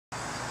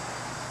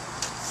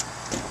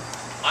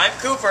I'm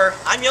Cooper.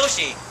 I'm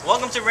Yoshi.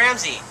 Welcome to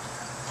Ramsey.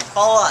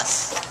 Follow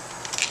us.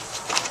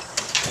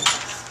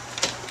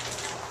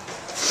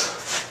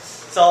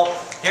 So,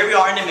 here we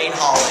are in the main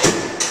hallway.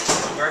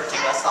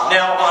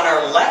 Now, on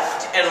our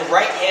left and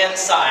right-hand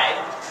side,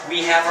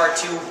 we have our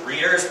two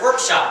Reader's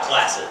Workshop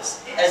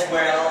classes, as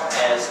well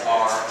as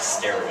our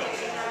stairway.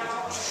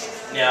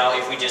 Now,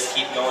 if we just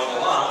keep going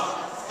along,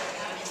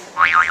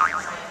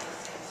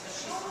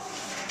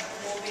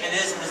 and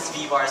this is Ms.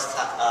 Vivar's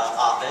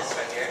office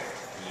right here.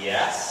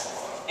 Yes.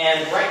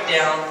 And right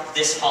down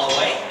this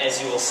hallway,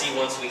 as you will see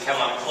once we come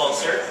up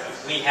closer,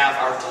 we have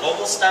our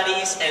global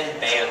studies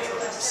and band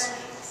rooms,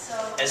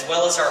 as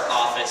well as our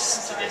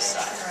office to this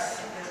side.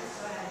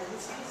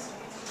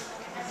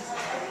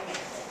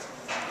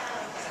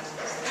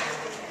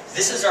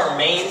 This is our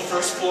main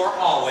first floor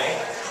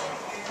hallway.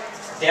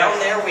 Down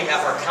there we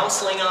have our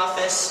counseling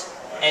office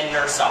and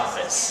nurse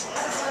office.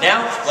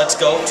 Now, let's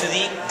go to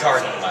the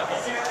garden level.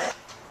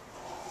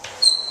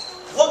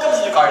 Welcome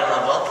to the garden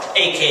level,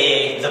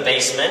 aka the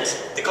basement.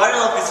 The garden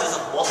level consists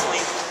of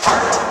mostly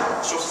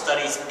art, social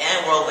studies,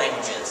 and world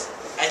languages.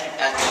 At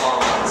the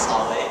bottom of this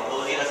hallway, it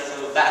will lead us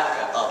to the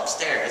back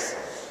upstairs.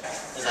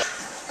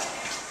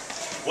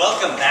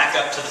 Welcome back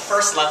up to the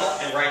first level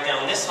and right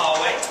down this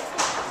hallway.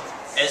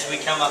 As we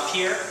come up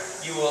here,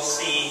 you will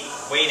see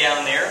way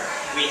down there,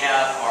 we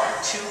have our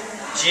two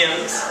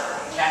gyms,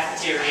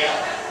 cafeteria,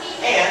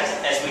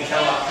 and as we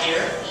come up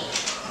here,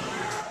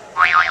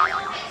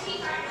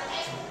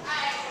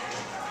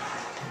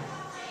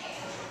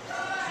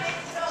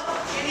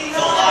 the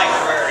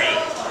library.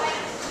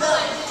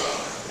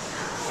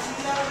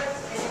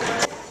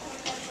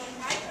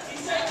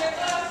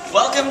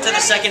 Welcome to the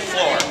second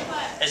floor.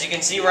 As you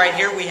can see right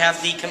here, we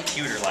have the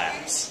computer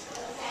labs,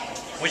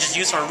 which is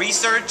used for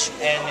research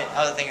and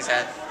other things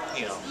that,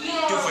 you know,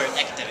 do for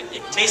academic.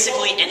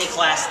 Basically any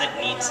class that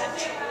needs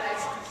it.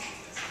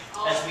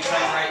 As we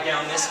come right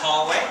down this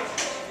hallway,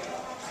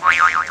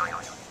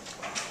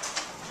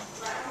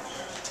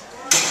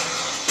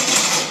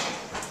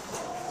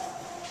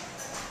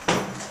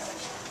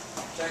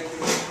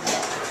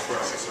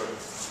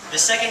 the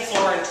second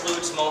floor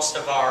includes most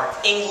of our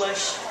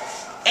English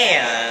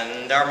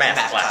and our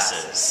math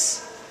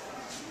classes.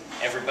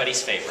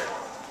 Everybody's favorite.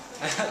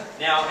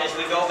 Now, as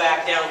we go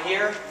back down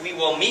here, we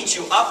will meet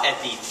you up at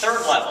the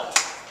third level.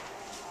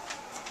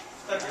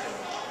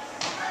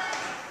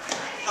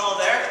 Hello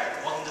there.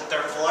 Welcome to the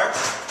third floor.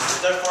 The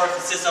third floor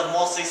consists of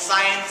mostly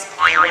science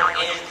and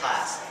English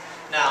class.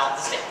 Now,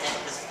 this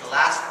is the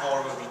last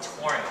floor we'll be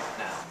touring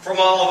now. From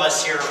all of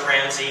us here at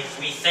Ramsey,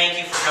 we thank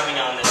you for coming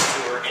on this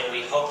tour, and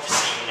we hope to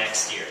see you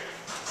next year.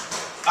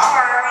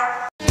 Bye!